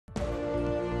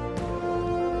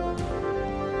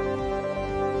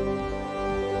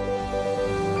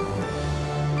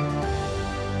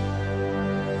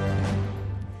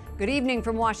Good evening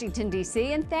from Washington,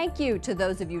 D.C., and thank you to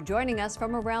those of you joining us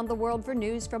from around the world for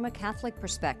news from a Catholic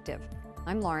perspective.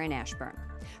 I'm Lauren Ashburn.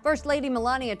 First Lady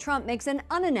Melania Trump makes an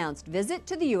unannounced visit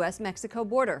to the U.S.-Mexico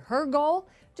border. Her goal?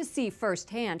 To see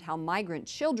firsthand how migrant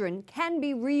children can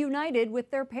be reunited with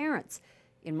their parents.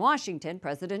 In Washington,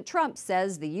 President Trump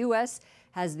says the U.S.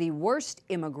 has the worst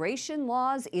immigration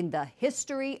laws in the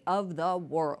history of the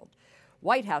world.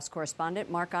 White House Correspondent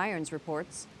Mark Irons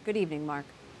reports. Good evening, Mark.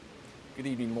 Good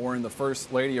evening, Lauren. The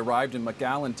First Lady arrived in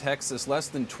McAllen, Texas, less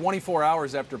than 24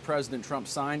 hours after President Trump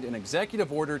signed an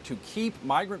executive order to keep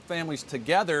migrant families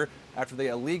together after they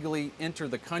illegally enter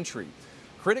the country.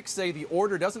 Critics say the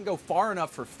order doesn't go far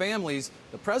enough for families.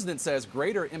 The president says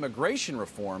greater immigration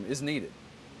reform is needed.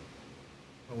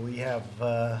 We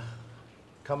have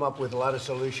come up with a lot of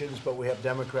solutions, but we have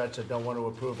Democrats that don't want to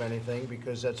approve anything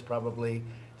because that's probably,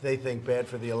 they think, bad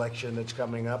for the election that's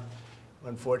coming up.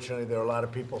 Unfortunately, there are a lot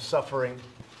of people suffering,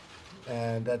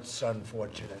 and that's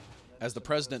unfortunate. As the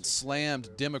president slammed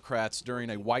Democrats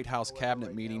during a White House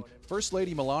cabinet meeting, First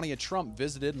Lady Melania Trump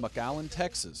visited McAllen,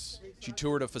 Texas. She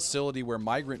toured a facility where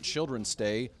migrant children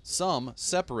stay, some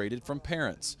separated from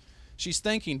parents. She's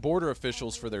thanking border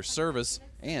officials for their service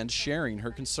and sharing her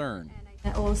concern.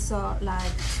 I also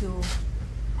like to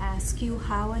ask you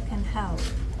how I can help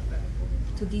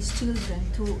to these children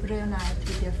to reunite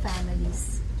with their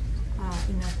families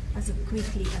as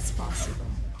quickly as possible.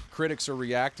 Critics are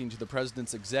reacting to the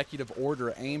president's executive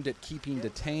order aimed at keeping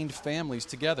detained families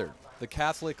together. The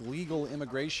Catholic Legal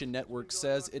Immigration Network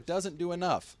says it doesn't do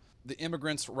enough. The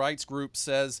immigrants' rights group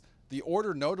says the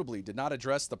order notably did not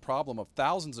address the problem of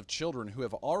thousands of children who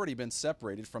have already been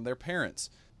separated from their parents,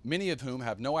 many of whom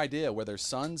have no idea where their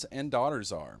sons and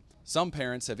daughters are. Some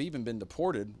parents have even been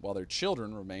deported while their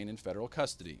children remain in federal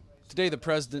custody. Today, the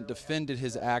president defended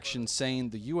his action, saying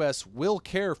the U.S. will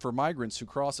care for migrants who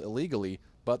cross illegally,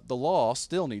 but the law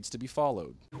still needs to be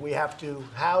followed. We have to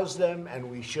house them, and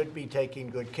we should be taking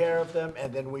good care of them,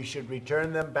 and then we should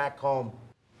return them back home.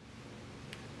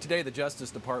 Today, the Justice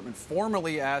Department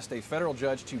formally asked a federal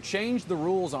judge to change the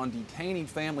rules on detaining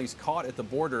families caught at the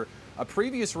border. A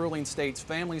previous ruling states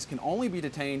families can only be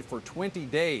detained for 20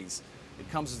 days. It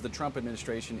comes as the Trump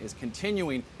administration is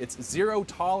continuing its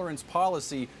zero-tolerance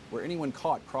policy where anyone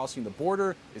caught crossing the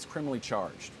border is criminally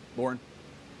charged. Lauren?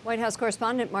 White House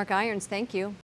Correspondent Mark Irons, thank you.